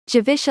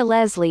Javicia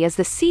Leslie is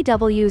the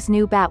CW's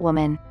new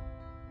Batwoman.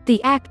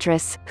 The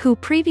actress, who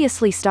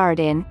previously starred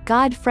in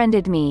God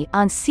Friended Me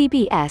on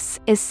CBS,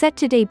 is set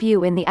to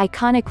debut in the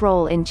iconic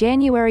role in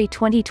January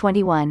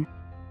 2021.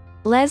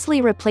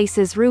 Leslie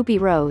replaces Ruby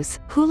Rose,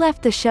 who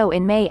left the show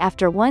in May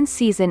after one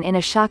season in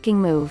a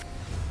shocking move.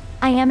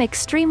 "I am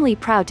extremely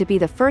proud to be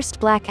the first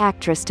black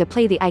actress to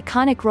play the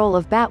iconic role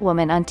of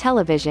Batwoman on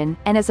television,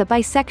 and as a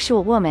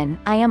bisexual woman,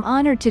 I am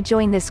honored to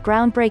join this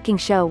groundbreaking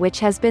show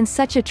which has been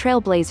such a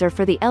trailblazer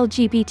for the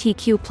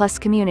LGBTQ+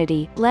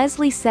 community,"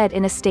 Leslie said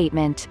in a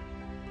statement.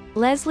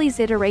 Leslie's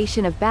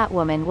iteration of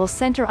Batwoman will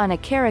center on a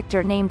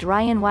character named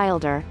Ryan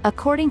Wilder,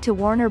 according to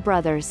Warner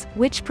Brothers,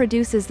 which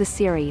produces the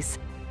series.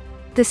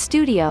 The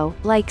studio,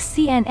 like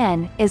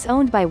CNN, is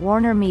owned by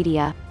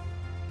WarnerMedia.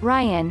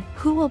 Ryan,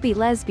 who will be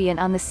lesbian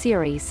on the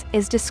series,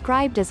 is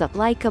described as a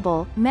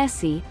likable,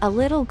 messy, a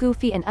little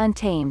goofy and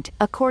untamed,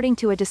 according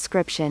to a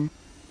description.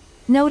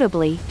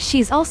 Notably,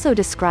 she's also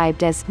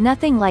described as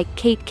nothing like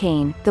Kate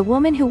Kane, the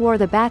woman who wore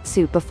the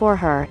Batsuit before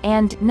her,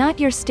 and not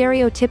your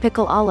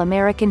stereotypical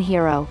all-American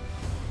hero.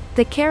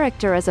 The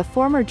character is a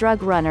former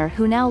drug runner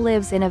who now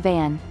lives in a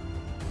van.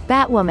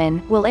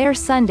 Batwoman will air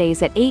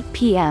Sundays at 8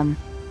 p.m.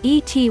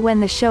 ET when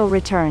the show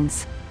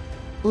returns.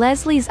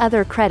 Leslie's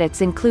other credits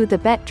include the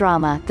Bet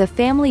drama The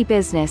Family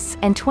Business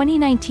and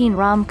 2019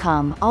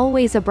 rom-com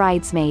Always a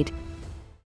Bridesmaid.